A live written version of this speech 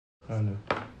I know.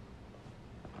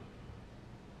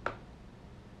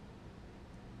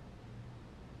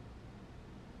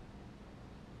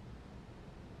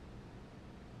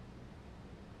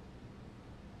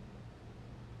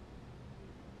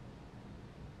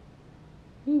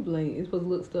 You blink. It's supposed to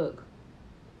look stuck.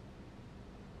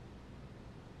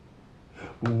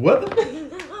 What?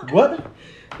 What?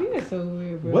 You're so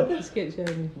weird, bro. What? You sketch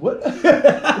at me. What?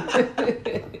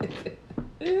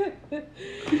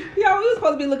 Y'all, we was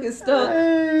supposed to be looking stuck.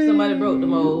 Hey, Somebody broke the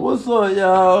mold. What's up,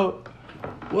 y'all?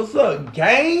 What's up,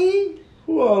 gang?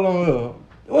 Who all on here?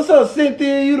 What's up,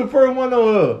 Cynthia? You the first one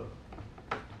on here.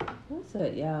 What's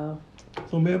up, y'all?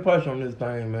 So me and Posh on this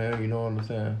thing, man. You know what I'm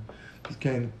saying? Just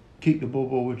came to kick the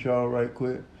bobo with y'all right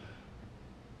quick.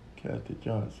 Kathy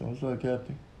Johnson. What's up,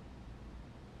 Kathy?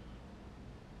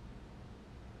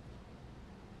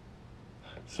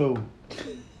 So,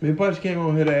 me and Posh came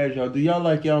on here to ask y'all, do y'all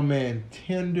like y'all man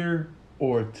tender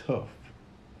or tough?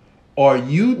 Are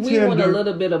you tender? We want a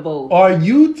little bit of both. Are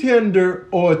you tender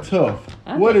or tough?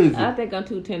 What is it? I think I'm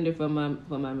too tender for my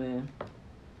man.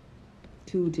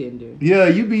 Too tender. Yeah,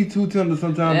 you be too tender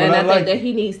sometimes, And but I I like think that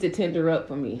he needs to tender up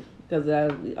for me. Because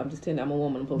I'm just tender. I'm a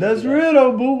woman. That's real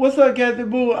though, boo. What's up, Kathy,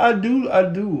 boo? I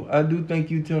do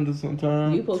think you tender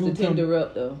sometimes. You supposed to tender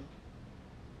up though.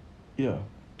 Yeah.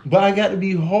 But I got to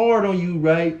be hard on you,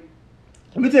 right?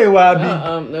 Let me tell you why I be.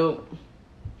 No.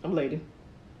 I'm a lady.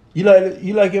 You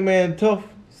like your man tough,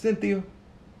 Cynthia?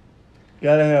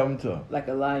 Gotta have him tough. Like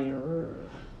a lion.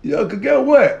 Yeah, cause guess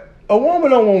what? A woman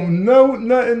don't want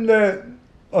nothing that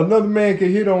another man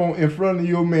can hit on in front of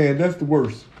your man. That's the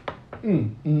worst.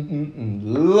 Lordy.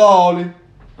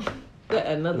 That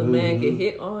another man can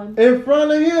hit on? In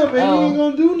front of him, and he ain't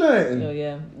gonna do nothing. Oh,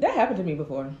 yeah. That happened to me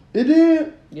before. It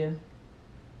did? Yeah.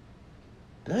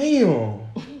 Damn.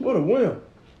 What a wimp.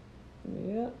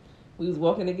 Yeah. We was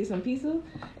walking to get some pizza,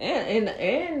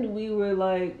 and we were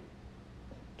like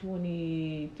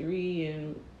 23,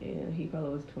 and he probably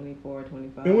was 24,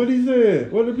 25. And what he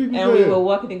said? What did people say? And we were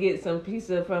walking to get some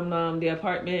pizza from the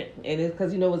apartment, and it's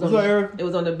because it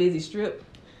was on the busy strip,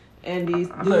 and these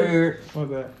dudes, my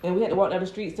bad. and we had to walk down the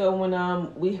street. So when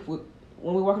we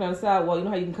walking down the sidewalk, you know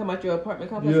how you can come out your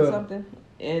apartment complex or something.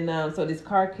 And so this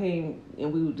car came,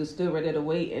 and we just stood right there to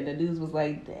wait. And the dudes was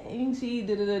like, "Dang, she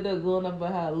going up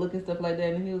about how I look and stuff like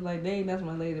that." And he was like, "Dang, that's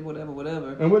my lady,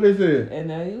 whatever." And what they said?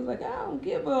 And he was like, "I don't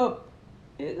give up."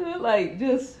 It's like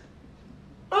just.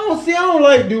 I don't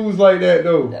like dudes like that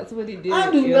though. That's what he did. I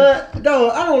do not.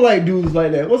 No, I don't like dudes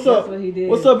like that. What's up? That's what he did.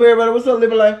 What's up, everybody? What's up,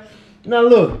 living life? Now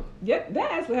look. Yeah,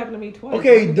 that actually happened to me twice.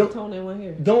 Okay,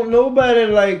 don't nobody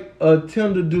like a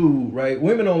tender dude, right?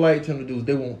 Women don't like tender dudes.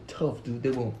 They want tough dudes.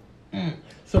 They want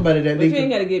somebody that. But you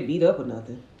ain't got to get beat up or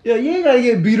nothing. Yeah, you ain't got to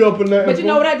get beat up or nothing. But you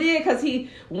know what I did? Because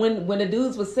when the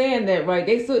dudes was saying that, right,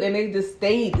 they stood and they just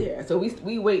stayed there. So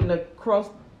we waiting to cross,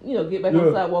 get back on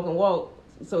the sidewalk and walk.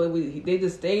 So they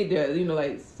just stayed there,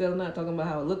 like still not talking about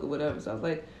how I look or whatever. So I was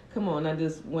like, come on. I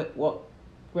just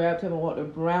grabbed him and walked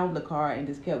around the car and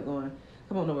just kept going.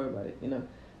 Come on, don't worry about it.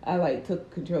 I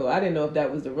took control. I didn't know if that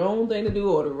was the wrong thing to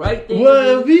do or the right thing.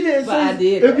 Well, to do, I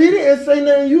did. If he didn't say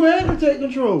nothing, you had to take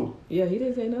control. Yeah, he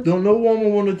didn't say nothing. Don't no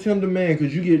woman want to tender man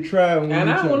because you get tried. And I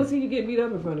don't want to see you get beat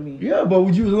up in front of me. Yeah, but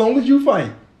as long as you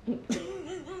fight.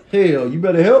 Hell, you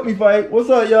better help me fight. What's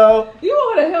up, y'all? You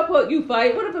want her to help you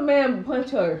fight? What if a man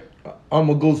punch her? I'm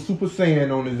gonna go Super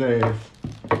Saiyan on his ass.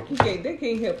 They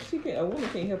can't help. A woman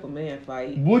can't help a man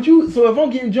fight. Would you? So if I'm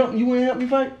getting jumped, you wouldn't help me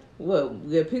fight? What?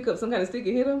 You pick up some kind of stick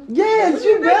and hit him? Yes,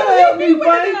 you better help me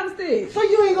fight. So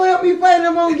you ain't gonna help me fight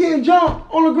if I'm getting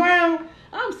jumped on the ground?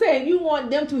 I'm saying you want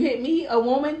them to hit me, a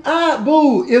woman?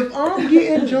 Boo. If I'm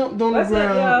getting jumped on the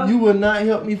ground, you will not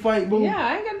help me fight, boo. Yeah,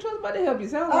 I ain't got no choice but to help you.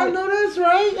 Sounds I know that's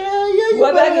right. Hell yeah, you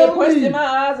whether better I get help punched me. in my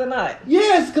eyes or not.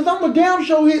 Yes, because I'm a damn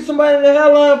sure hit somebody in the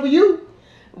hairline for you.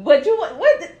 But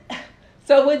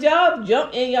so would y'all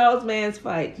jump in y'all's man's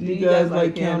fight? You guys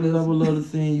like candles? I would love to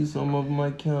send you some of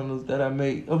my candles that I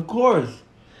make. Of course.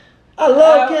 I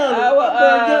love candles. I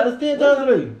burn candles 10 times a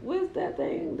day. What's that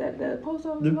thing? That post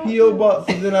office? The P.O. box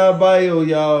is in our bio,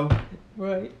 y'all.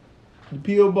 Right. The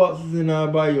P.O. box is in our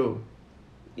bio.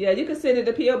 Yeah, you can send it.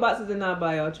 The P.O. box is in our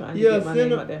bio. Trying to get my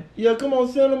name out there. Yeah, come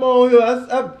on, send them on here.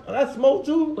 I smoke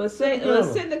too. But send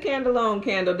the candle on,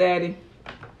 Candle Daddy.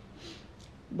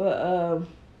 But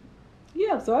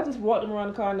yeah, so I just walked them around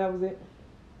the car and that was it.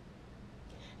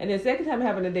 And then second time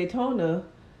having a Daytona,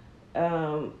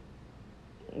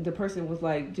 the person was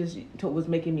like, was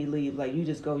making me leave. Like, you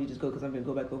just go, because I'm going to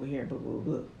go back over here and blah, blah,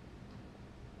 blah.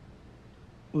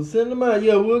 Well, send them out.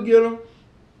 Yeah, we'll get them.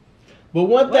 But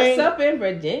one thing. What's up in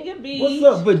Virginia Beach?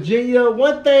 What's up, Virginia?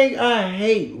 One thing I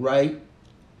hate, right,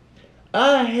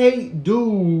 I hate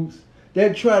dudes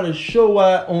that try to show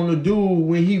out on a dude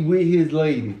when he with his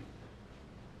lady.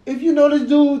 If you know this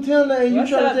dude, tell that and you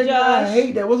try to take it. I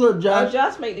hate that. What's up, Josh? Oh,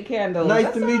 Josh make the candles. Nice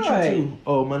That's to meet right. you too.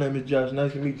 Oh, my name is Josh.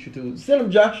 Nice to meet you too. Send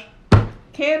him, Josh.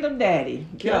 Candle Daddy.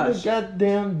 Candle Josh.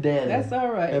 goddamn daddy. That's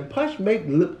all right. And Posh make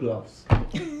lip gloss.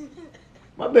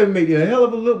 My baby make a hell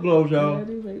of a lip gloss, y'all. Yeah, I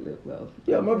do make lip gloss.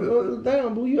 Yeah, my baby.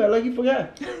 Damn, boo, you act like you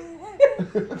forgot.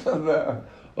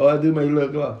 Oh, I do make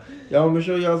lip gloss. Y'all want me to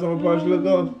show y'all some of Posh lip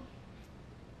gloss?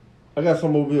 I got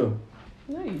some over here.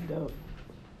 No, you don't.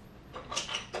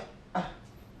 I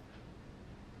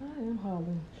am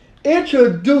hollering.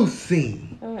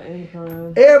 Introducing. I am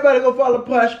crying. Everybody go follow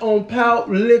Posh on Pout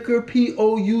Liquor,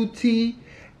 POUTLIQUOR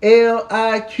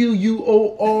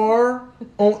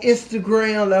on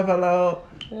Instagram. Laugh out loud.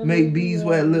 Make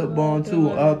beeswax lip balm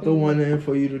too. I'll throw one in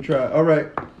for you to try. All right.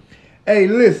 Hey,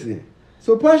 listen.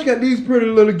 So Posh got these pretty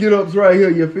little get-ups right here.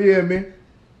 You feel me?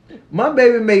 My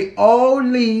baby make all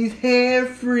these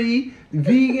hand-free,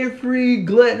 vegan-free,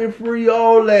 gluten-free,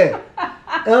 all that.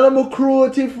 Animal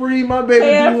cruelty-free. My baby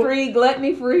Hair-free,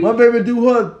 gluttony-free. My baby do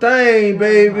her thing,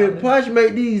 baby. Posh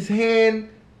make these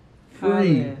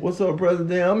hand-free. What's up,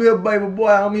 President? I'm here, baby boy.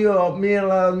 I'm here, me and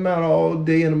Lives Matter all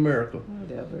day in America.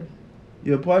 Whatever.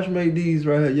 Yeah, Posh made these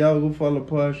right here. Y'all go follow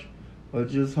Posh or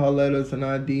just holler at us in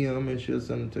our DM and she'll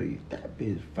send them to you. That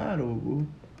bitch fat over, boo.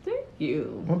 Thank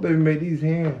you. My baby made these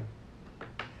hands.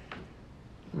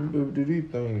 My baby do these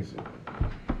things.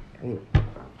 Look.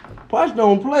 Posh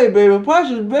don't play, baby. Posh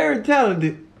is very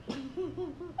talented.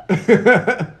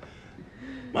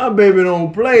 My baby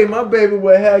don't play. My baby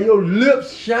will have your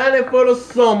lips shining for the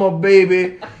summer,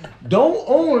 baby. Don't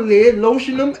only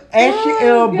lotion them ashy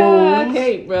elbows. God, I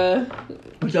can't, bruh.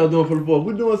 What y'all doing for the 4th?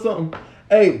 We're doing something.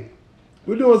 Hey,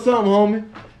 we're doing something, homie.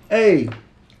 Hey,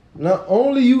 not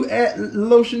only you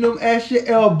lotion them ashy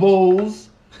elbows,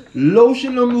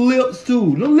 lotion them lips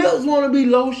too. Them lips want to be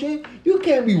lotion. You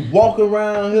can't be walking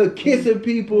around here kissing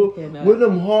people with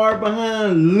them hard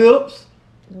behind lips.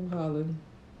 I'm hollering.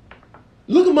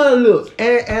 Look at my lips,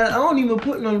 and I don't even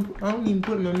put none on. I don't even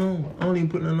put none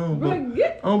on. But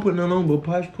I don't put none on. But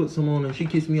Posh put some on, and she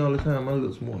kisses me all the time. My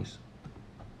lips moist.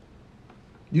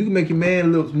 You can make your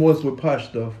man lips moist with Posh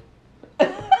stuff.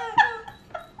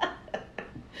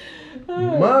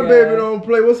 My baby don't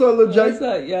play. What's up, little Jay? What's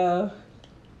up, y'all?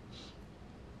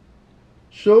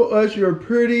 Show us your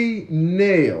pretty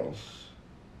nails.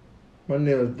 My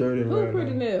nails dirty Who right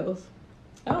pretty now. nails?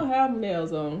 I don't have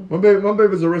nails on. My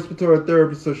baby's a respiratory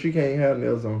therapist, so she can't have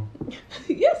nails on.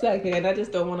 Yes, I can. I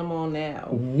just don't want them on now.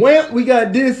 Well, we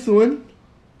got this one.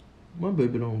 My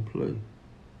baby don't play.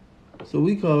 So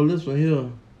we call this one here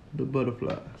the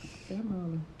butterflies.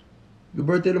 Your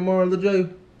birthday tomorrow, Lil J?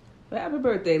 Happy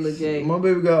birthday, Lil J. My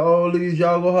baby got all these.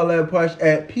 Y'all go holler at Posh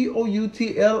at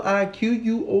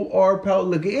POUTLIQUOR Pout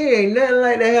Liquor. It ain't nothing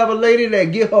like to have a lady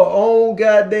that get her own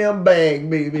goddamn bag,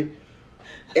 baby.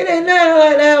 It ain't nothing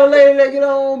like to have a lady that get her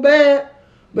own bag.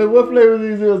 But what flavor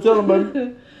these is? Tell them,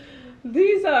 buddy.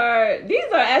 These are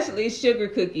actually sugar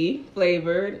cookie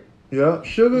flavored. Yeah,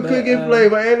 sugar cookie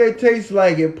flavor, and they taste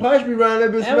like it. Posh be around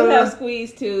there and smelling. we have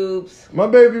squeeze tubes. My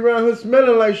baby around here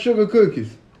smelling like sugar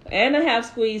cookies. And I have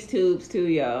squeeze tubes too,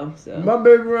 y'all. So my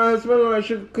baby around here smelling like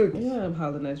sugar cookies. yeah, I'm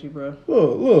hollering at you, bro.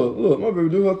 Look, my baby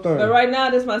do her thing. But right now,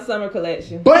 this is my summer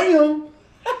collection. Bam!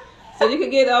 So you can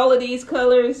get all of these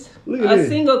colors. Look at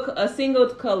a single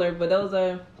color, but those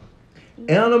are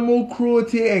animal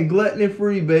cruelty and gluttony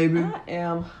free, baby. I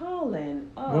am hollering.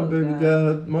 Oh, my baby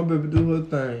God. my baby do her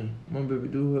thing. My baby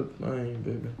do her thing,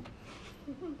 baby.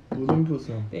 Well, let me put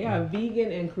some. They are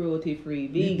vegan and cruelty free.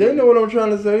 Vegan. They know what I'm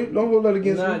trying to say. Don't hold that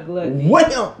against Not me. gluttony.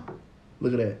 Wham!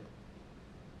 Look at that.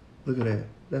 Look at that.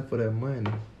 That's for that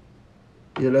money.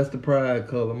 Yeah, that's the pride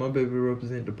color. My baby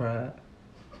represent the pride.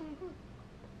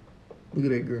 Look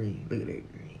at that green. Look at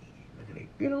that green. Look at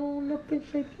that. Get on up and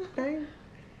shake your thing.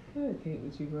 I can't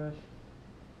with you, bro.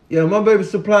 Yeah, my baby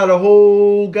supply the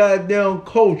whole goddamn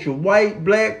culture. White,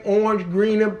 black, orange,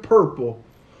 green, and purple.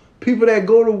 People that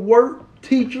go to work,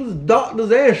 teachers,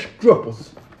 doctors, and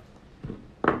strippers.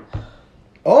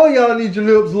 All y'all need your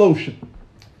lips lotion.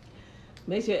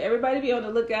 Make sure everybody be on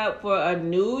the lookout for a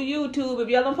new YouTube. If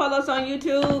y'all don't follow us on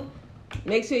YouTube,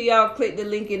 make sure y'all click the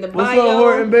link in the bio. What's up,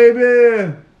 Horton,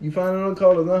 baby? You finding no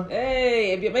colors, huh?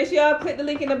 Hey, make sure y'all click the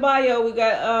link in the bio. We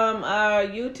got our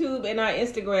YouTube and our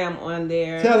Instagram on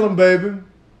there. Tell them, baby.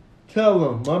 Tell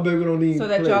them. My baby don't need so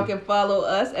that y'all can follow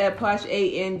us at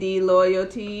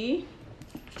PoshandLoyalty.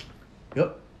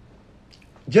 Yep.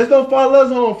 Just don't follow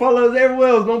us home. Follow us everywhere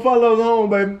else. Don't follow us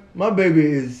home, baby. My baby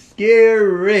is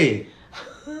scary.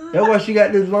 That's why she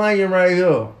got this lion right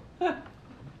here.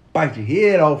 bite your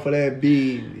head off of that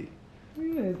baby.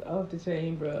 It's off the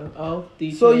chain, bro. Off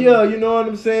the So chain. yeah, you know what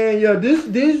I'm saying? Yeah, this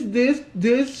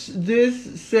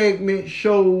segment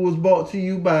show was brought to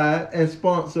you by and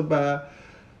sponsored by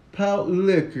Pout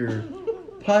Liquor,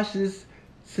 Posh's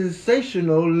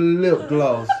sensational lip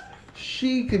gloss.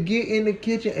 She could get in the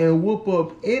kitchen and whoop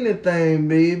up anything,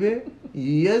 baby.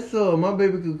 Yes, sir. My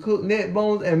baby could cook neck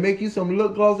bones and make you some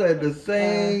lip gloss at the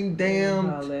same damn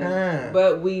time.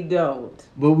 But we don't.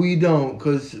 But we don't,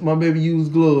 because my baby use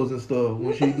gloves and stuff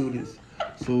when she do this.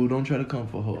 So don't try to come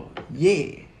for her.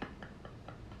 Yeah.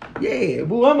 Yeah.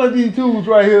 Boo, how much these tools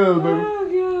right here, baby?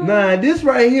 Oh, Nah, this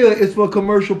right here is for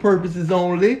commercial purposes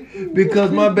only.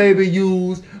 Because my baby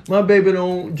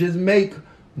don't just make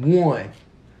one.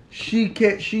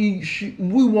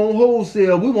 We want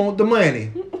wholesale. We want the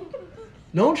money.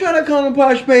 Don't try to come to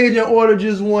Posh Page and order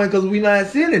just one because we not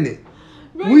sending it.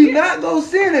 Right. We not gonna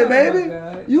send it, baby.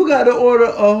 You got to order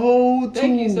a whole tool,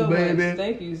 Thank you so baby. much.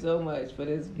 Thank you so much for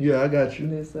this. Yeah, I got you.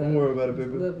 This, don't worry about it,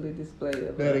 baby. Lovely display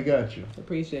of Daddy got you.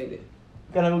 Appreciate it.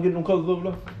 Can I go get them colors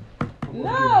over there?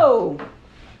 No.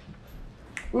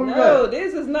 No,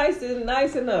 this is nice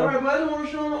enough. All right, but I don't want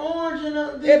to show them the orange and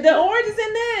the orange is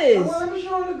in this. I want to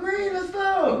show them the green and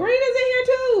stuff. The green is in here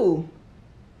too.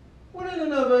 What is it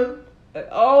now, baby?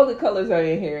 All the colors are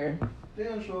in here.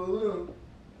 Damn, show a little.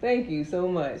 Thank you so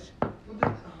much.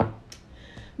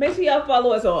 Make sure y'all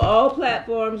follow us on all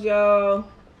platforms, y'all.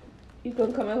 You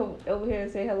can come over here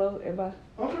and say hello and bye.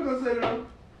 I'm just gonna say that.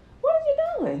 What are you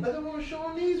doing? I just want to show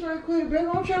them these right quick, baby.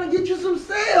 I'm trying to get you some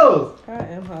sales. I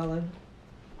am hollering.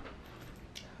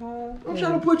 I'm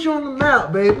trying to put you on the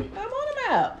map, baby. I'm on the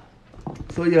map.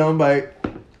 So yeah, I'm like,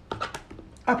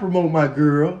 I promote my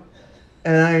girl,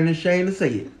 and I ain't ashamed to say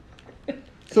it.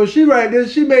 So she made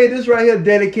this right here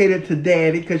dedicated to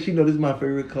Daddy, because she know this is my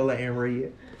favorite color and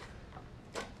red.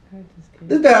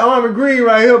 This that army green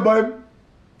right here, baby.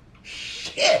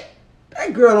 Shit,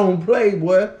 that girl don't play,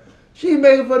 boy. She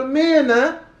made it for the men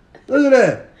now. Look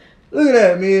at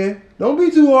that, man. Don't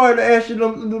be too hard to ash the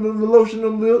lotion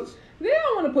them lips. They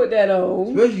don't want to put that on.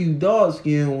 Especially you dark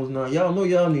skin ones now. Y'all know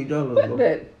y'all need that. Put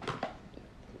that.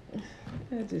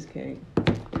 I just can't.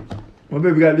 My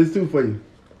baby got this too for you.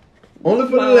 Only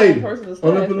for the lady.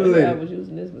 Only for the lady. I was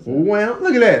using this myself. Well,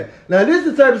 look at that. Now this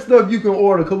is the type of stuff you can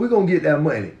order because we're going to get that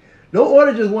money. Don't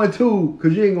order just one tool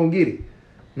because you ain't going to get it.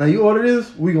 Now you order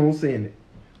this, we going to send it.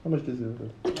 How much this is?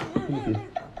 Let me kiss.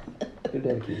 Get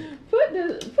that kiss. Put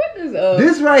this up.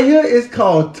 This right here is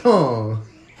called tongue.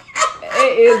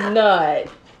 It is not.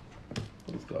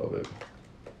 What it's called, baby?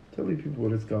 Tell these people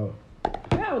what it's called.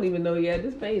 I don't even know yet.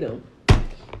 Just made them.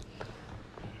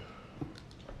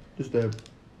 It's that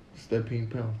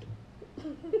Pink Panther.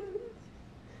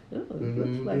 Oh,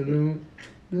 looks like it.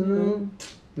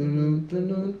 The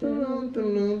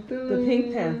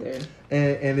Pink Panther.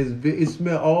 And it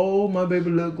smells. Oh, my baby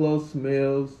lip gloss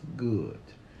smells good.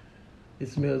 It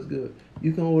smells good.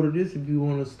 You can order this if you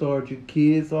want to start your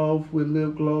kids off with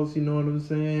lip gloss. You know what I'm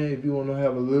saying? If you want to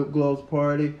have a lip gloss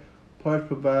party, Posh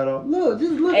provider. Look,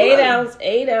 just look. 8 ounce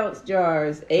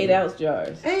jars. 8 ounce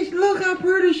jars. Hey, look how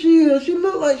pretty she is. She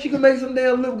look like she can make some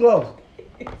damn lip gloss.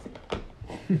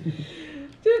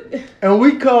 And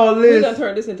we call this. We're gonna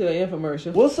turn this into an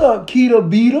infomercial. What's up, Keto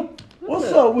Beater?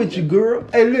 What's up with you, girl?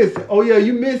 Hey, listen. Oh yeah,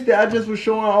 you missed it. I just was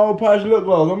showing all Posh lip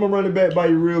gloss. I'm gonna run it back by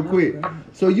you real quick.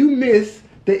 So you missed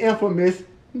the infamous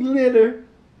glitter.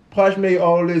 Posh made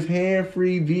all this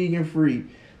hand-free, vegan-free,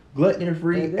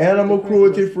 gluten-free, animal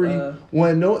cruelty-free.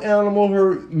 Wasn't no animal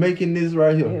hurt making this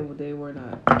right here. Yeah, well, they were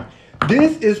not.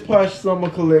 This is Posh summer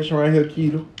collection right here,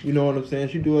 Keto. You know what I'm saying?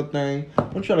 She do a thing.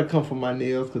 I'm trying to come for my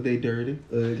nails because they dirty.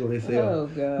 They sell. Oh,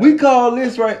 God. We call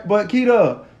this right, but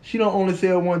Keto, she don't only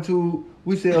sell one, two.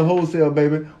 We sell wholesale,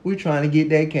 baby. We trying to get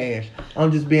that cash.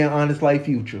 I'm just being honest like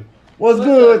Future. What's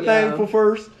good, thankful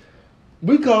first?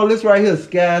 We call this right here,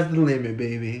 sky's the limit,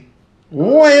 baby.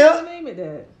 Well, name it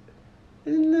that.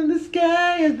 The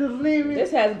sky is the limit. This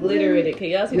has glitter in it. Can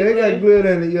y'all see the glitter? Yeah, it got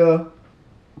glitter in it, y'all.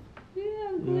 Yeah,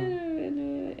 glitter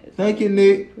in it. Thank you,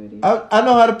 Nick. I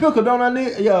know how to pickle, don't I,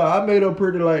 Nick? Yeah, I made her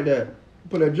pretty like that.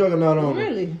 Put that juggernaut on her.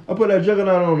 Really? I put that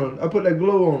juggernaut on her. I put that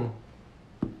glow on her.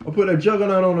 I put that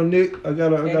juggernaut on her, Nick. I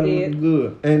got her looking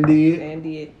good. And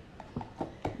did.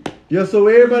 Yeah, so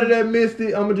everybody that missed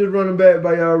it, I'm going to just run it back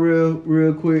by y'all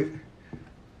real quick.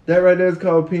 That right there is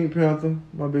called Pink Panther.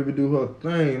 My baby do her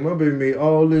thing. My baby made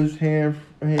all this hand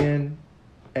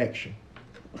action.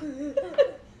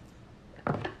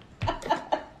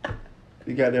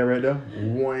 You got that right there?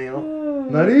 Wow.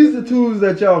 Now these are the tools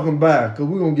that y'all can buy because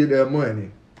we're going to get that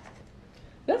money.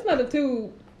 That's not a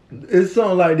tube. It's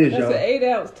something like this, That's y'all. an 8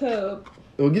 ounce tub.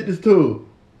 Oh, get this tube.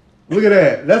 Look at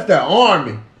that. That's the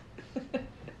army.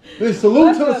 Hey,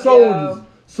 salute to the soldiers. Y'all?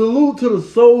 Salute to the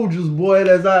soldiers, boy,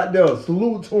 that's out there.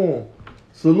 Salute to them.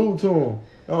 Salute to them.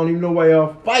 I don't even know why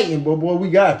y'all fighting, but boy, we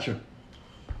got you.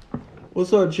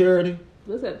 What's up, Charity?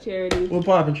 What's up, Charity? What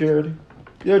poppin', Charity?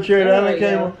 Yo, Charity,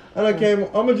 Yeah, I done came.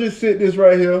 I'm gonna just sit this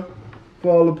right here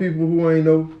for all the people who ain't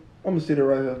know. I'm gonna sit it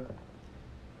right here.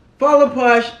 Follow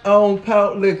Posh on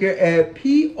Pout Liquor at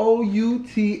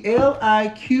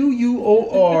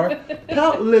POUTLIQUOR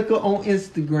Pout Liquor on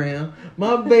Instagram.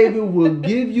 My baby will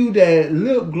give you that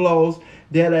lip gloss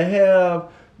that'll have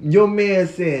your man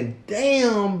saying,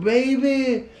 "Damn,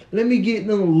 baby, let me get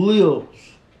them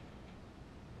lips."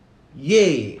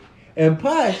 Yeah. And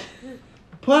Posh,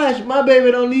 my baby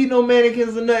don't need no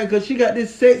mannequins or nothing because she got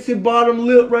this sexy bottom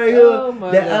lip right here that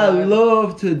God. I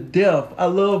love to death. I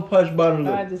love Posh bottom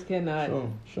lip. I just cannot.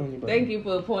 Show me Thank you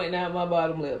for pointing out my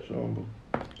bottom lip.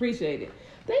 Appreciate it.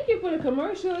 Thank you for the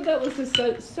commercial. That was just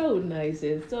so nice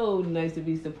and so nice to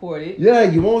be supported. Yeah,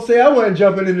 you won't say I wasn't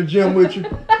jumping in the gym with you.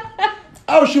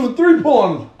 I was shooting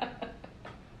 3-pointers.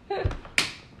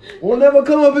 Won't never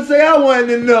come up and say I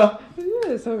wasn't in there.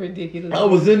 You're so ridiculous. I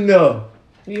was in there.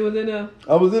 You was in there?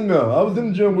 I was in there. I was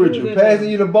in the gym with you. Passing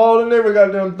you the ball and every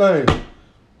goddamn thing.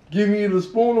 Giving you the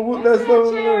spoon to whoop that stuff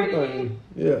and everything.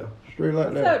 Yeah, straight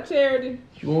like that. What's up, Charity?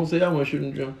 You won't say I wasn't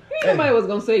shooting the gym. Nobody was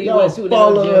going to say you wasn't shooting the gym.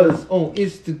 Follow us on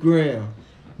Instagram,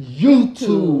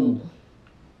 YouTube,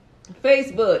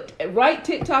 Facebook. Write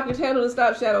TikTok and tell them to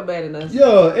stop shadow banning us.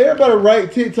 Yo, everybody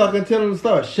write TikTok and tell them to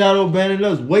stop shadow banning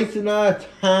us. Wasting our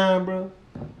time, bro.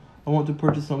 I want to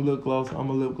purchase some lip gloss.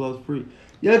 I'm a lip gloss freak.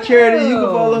 Yo, Charity, you can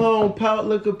follow her on Pout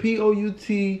Liquor,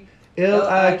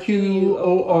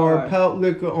 POUTLIQUOR, Pout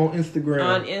Liquor on Instagram.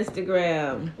 On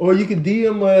Instagram. Or you can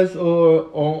DM us or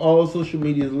on all social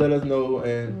medias. Let us know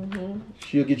and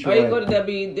she'll get you or right. you can go to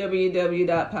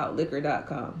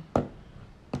www.poutliquor.com.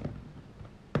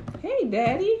 Hey,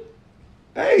 Daddy.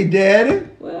 Hey, Daddy.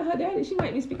 Well, her daddy, she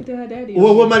might be speaking to her daddy.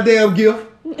 Well, what my damn gift?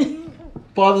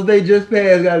 Father's Day just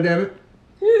passed, goddammit.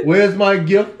 Where's my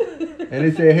gift? And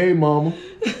they say, hey, mama.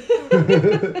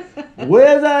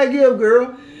 Where's our gift,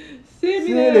 girl? Send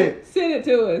it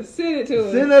to us. Send it to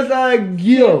us. Send us our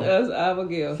gift. Send us our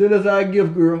gift. Send us our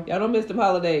gift, girl. Y'all don't miss them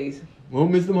holidays. We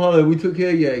don't miss them holidays. We took care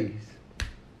of y'all.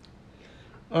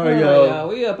 All right, y'all.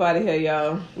 We up out of here,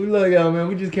 y'all. We love y'all, man.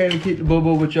 We just came to kick the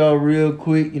bubble with y'all real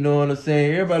quick. You know what I'm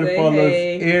saying? Everybody follow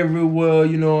us everywhere.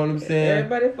 You know what I'm saying?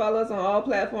 Everybody follow us on all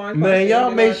platforms. Man,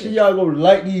 y'all make sure y'all go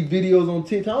like these videos on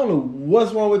TikTok. I don't know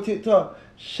what's wrong with TikTok.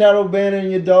 Shadow banning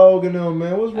your dog and them,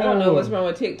 man. What's wrong? I don't know what's wrong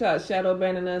with TikTok shadow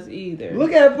banning us either.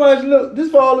 Look at Posh. Look,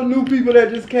 this for all the new people that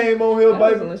just came on here,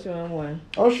 baby. I'm showing one.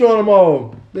 I'm showing them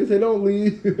all. They say don't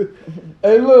leave.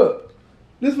 Hey, look.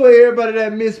 This for everybody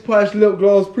that missed Posh lip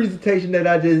gloss presentation that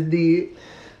I just did.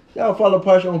 Y'all follow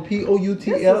Posh on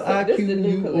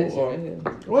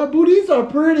POUTLIQUOR. Well, boo, these are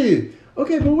pretty.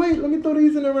 Okay, but wait, let me throw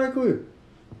these in there right quick.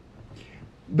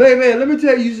 Baby, let me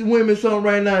tell you women something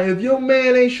right now. If your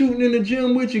man ain't shooting in the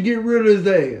gym with you, get rid of his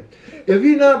ass. If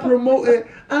he not promoting,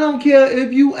 I don't care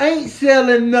if you ain't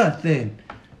selling nothing.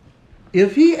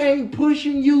 If he ain't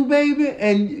pushing you, baby,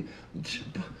 and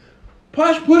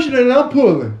Posh pushing and I'm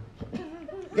pulling.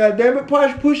 God damn it,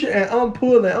 Posh pushing and I'm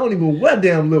pulling. I don't even wear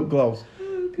damn lip gloss.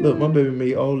 Okay. Look, my baby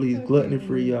made all these gluttony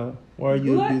free, y'all. Why are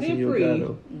you abusing your guy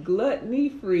though? Gluttony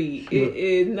free. Sure. It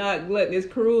is not glutton, it's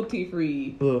cruelty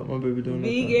free. Look, my baby doing that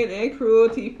thing. Vegan and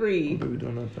cruelty free. My baby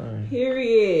doing that thing.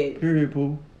 Period. Period,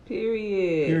 poo.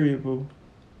 Period, poo.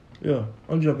 Yeah,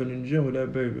 I'm jumping in the gym with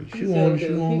that baby. She won't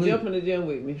leave. He jump in the gym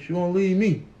with me. She won't leave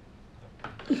me.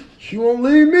 She won't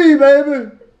leave me,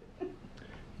 baby.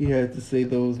 He had to say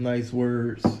those nice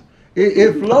words.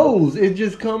 It flows. It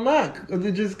just comes out.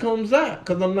 It just comes out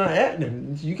because I'm not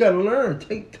acting. You got to learn.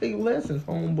 Take lessons,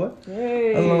 homeboy.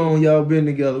 Hey. How long y'all been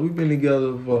together? We've been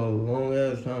together for a long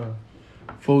ass time.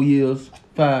 4 years,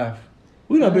 5.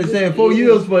 We done been saying 4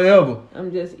 years forever.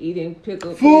 I'm just eating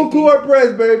pickle. Full court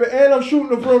press, baby, and I'm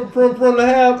shooting it from the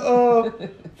half.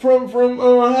 Half.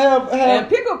 And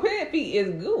pickle pig feet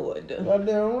is good.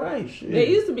 Goddamn right, shit. They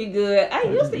used to be good. I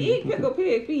used to eat pickle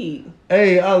pig feet.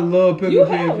 Hey, I love pickle pig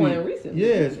feet. You had one recently.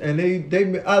 Yes, and they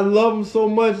I love them so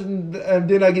much, and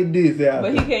then I get dizzy.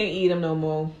 But he can't eat them no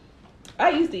more.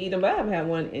 I used to eat them, but I haven't had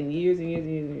one in years and years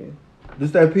and years and years.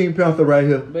 This that Pink Panther right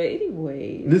here. But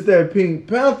anyway. This that Pink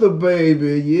Panther,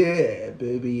 baby. Yeah,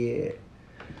 baby, yeah.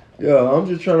 Yeah, I'm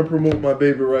just trying to promote my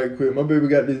baby right quick. My baby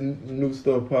got this new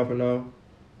stuff popping off.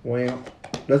 Wham.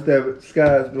 That's that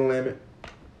Sky's the Limit.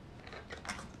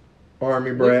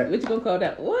 Army Brat. What you gonna call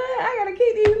that? What? I gotta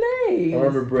keep these names.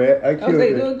 Army Brat. I killed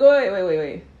it. Go ahead.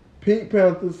 Wait. Pink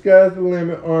Panther, Sky's the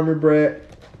Limit, Army Brat.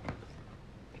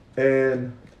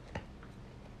 And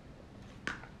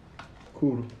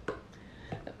cool.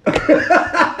 All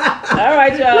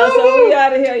right, y'all. So we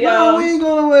out of here, y'all. No, we ain't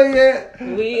going away yet.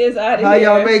 We is out of here. How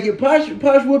y'all make it? Posh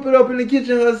whip it up in the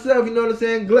kitchen herself. You know what I'm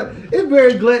saying? It's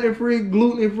very gluten free,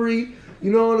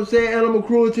 You know what I'm saying? Animal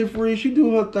cruelty free. She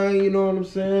do her thing. You know what I'm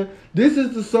saying? This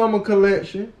is the summer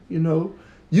collection. You know,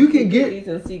 you can get these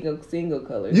in single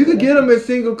colors. You can get them in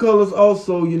single colors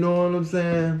also. You know what I'm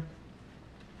saying?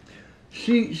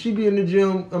 She be in the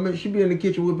gym. I mean, she be in the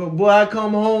kitchen with her. Boy, I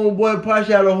come home, boy, Posh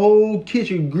out the whole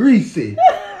kitchen greasy.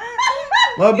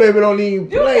 My baby don't even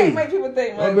play. You can't make people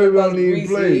think my baby don't even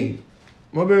play.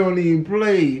 My baby don't even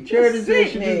play. Charity said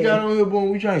she just got on here, boy.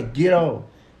 We trying to get off.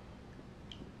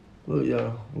 Look,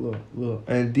 y'all. Look.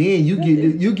 And then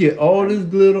you get all this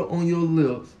glitter on your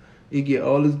lips. You get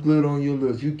all this glitter on your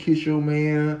lips. You kiss your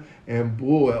man, and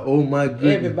boy, oh my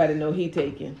goodness. Everybody know he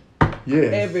taking.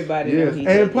 Yes. Everybody know he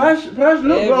and Posh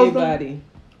lip gloss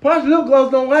Posh lip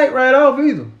gloss don't wipe right off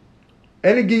either.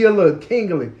 And it give you a little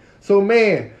tingly. So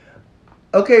man,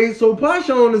 okay, so Posh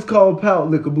on is called Pout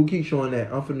Liquor. Boo, keep showing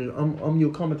that. I'm your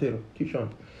commentator. Keep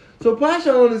showing. So Posh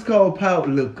on is called Pout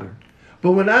Liquor.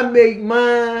 But when I make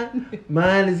mine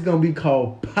is gonna be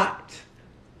called Pot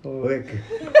Liquor.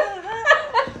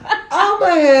 I'ma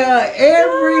have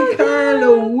every kind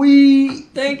of weed.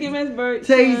 Thank you, Miss Birch.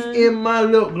 Taste in my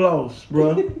lip gloss,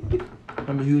 bro.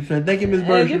 I'm a huge fan. Thank you, Miss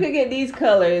Birch. You can get these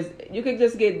colors. You can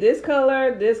just get this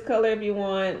color if you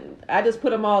want. I just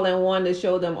put them all in one to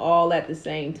show them all at the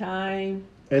same time.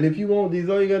 And if you want these,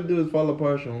 all you gotta do is follow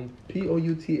Posh on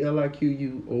POUTLIQUOR.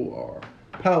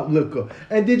 Pout Liquor.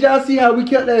 And did y'all see how we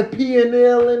kept that P and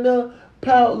L in there?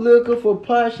 Pout Liquor for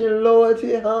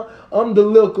PoshandLoyalty, huh? I'm the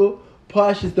liquor.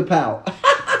 Posh is the pout.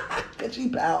 Cause she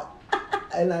pout.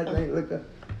 And I drink liquor.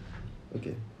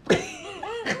 Okay.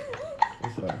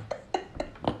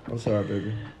 I'm sorry,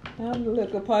 baby. I'm the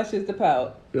liquor. Posh is the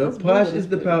pout. Yep, Posh is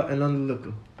the pout and I'm the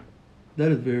liquor.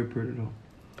 That is very pretty though.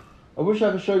 I wish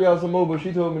I could show y'all some more, but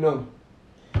she told me no.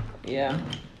 Yeah.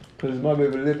 Cause my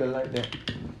baby living like that.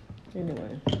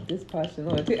 Anyway, this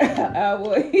PoshandLoyalty. I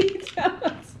will eat.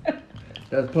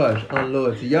 That's Posh on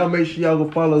Loyalty. Y'all make sure y'all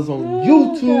go follow us on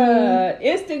YouTube, God.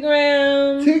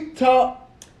 Instagram,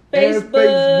 TikTok,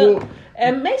 Facebook.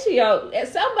 And make sure y'all,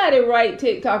 somebody write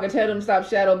TikTok and tell them to stop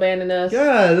shadow banning us.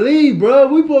 Golly, bro.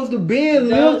 We supposed to ban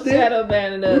Don't lifted. shadow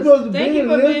banning us. Thank you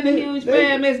for being a huge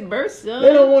fan, Miss Burson.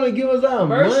 They don't want to give us our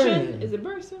Burson? money. Is it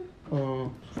Burson?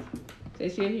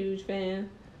 Is she a huge fan?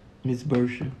 Miss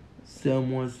Burson.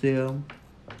 Someone sell.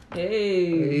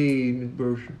 Hey, Miss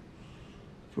Burson.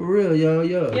 For real, y'all.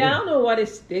 Yeah, I don't know why they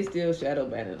still shadow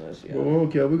banning us, y'all. But we don't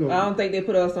care. I don't think they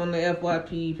put us on the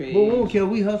FYP page. But we don't care.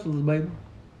 We hustlers, baby.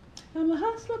 I'm a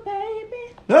hustler,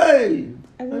 baby. Hey!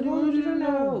 I just want you to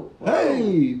know.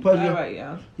 Hey! All right,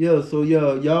 y'all. Yeah, so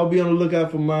y'all be on the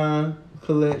lookout for my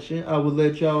collection. I will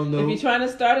let y'all know. If you're trying to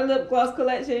start a lip gloss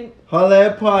collection, holla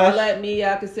at Posh. holla at me.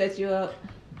 I can set you up.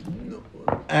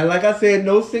 And like I said,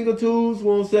 no single tubes. We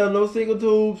won't sell no single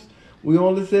tubes. We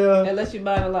only sell... Unless you're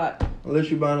buying a lot.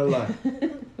 Unless you're buying a lot.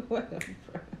 Whatever.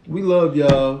 We love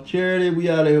y'all. Charity, we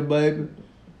out of here, baby.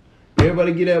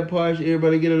 Everybody get at Posh.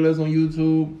 Everybody get at us on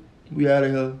YouTube. We out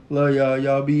of here. Love y'all.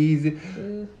 Y'all be easy.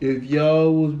 If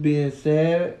y'all was being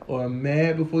sad or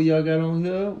mad before y'all got on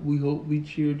here, we hope we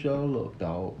cheered y'all up,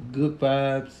 dog. Good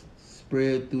vibes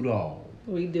spread through the all.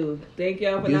 We do. Thank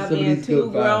y'all for not being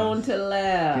too grown to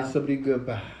laugh. Get somebody good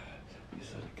vibes.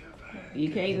 You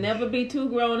can't never be too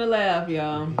grown to laugh,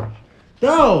 y'all.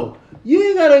 Dog, you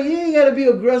ain't gotta be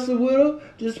aggressive with her.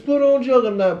 Just put on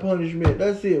juggernaut punishment.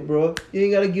 That's it, bro. You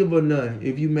ain't gotta give her none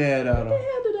if you mad at her. What the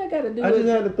hell do that gotta do? I just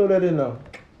had to throw that in there.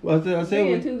 I said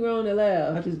being too grown to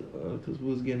laugh. I just because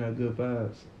we was getting our good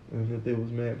vibes, and if they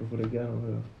was mad before they got on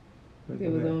here. They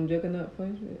was on juggernaut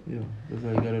punishment. Yeah, that's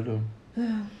all you gotta do.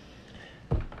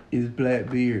 It's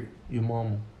Blackbeard, your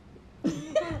mama.